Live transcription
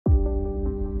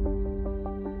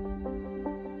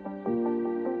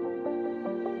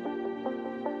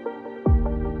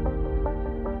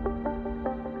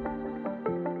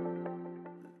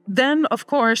Then, of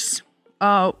course,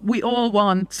 we all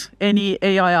want any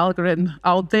AI algorithm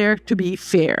out there to be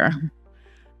fair.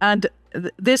 And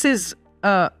this is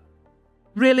a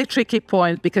really tricky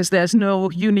point because there's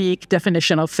no unique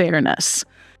definition of fairness.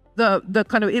 The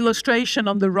kind of illustration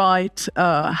on the right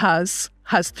has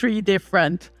three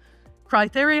different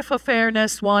criteria for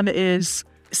fairness. One is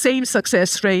same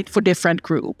success rate for different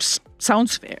groups.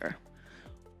 Sounds fair.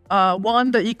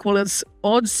 One, the equivalence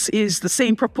odds is the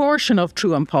same proportion of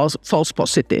true and false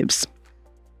positives.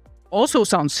 Also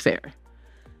sounds fair.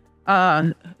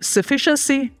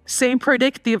 Sufficiency, same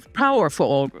predictive power for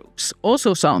all groups.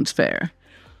 Also sounds fair.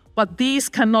 But these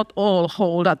cannot all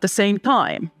hold at the same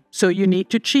time. So you need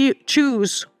to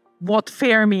choose what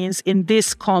fair means in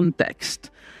this context,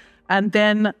 and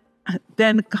then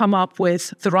come up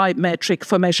with the right metric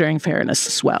for measuring fairness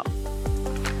as well.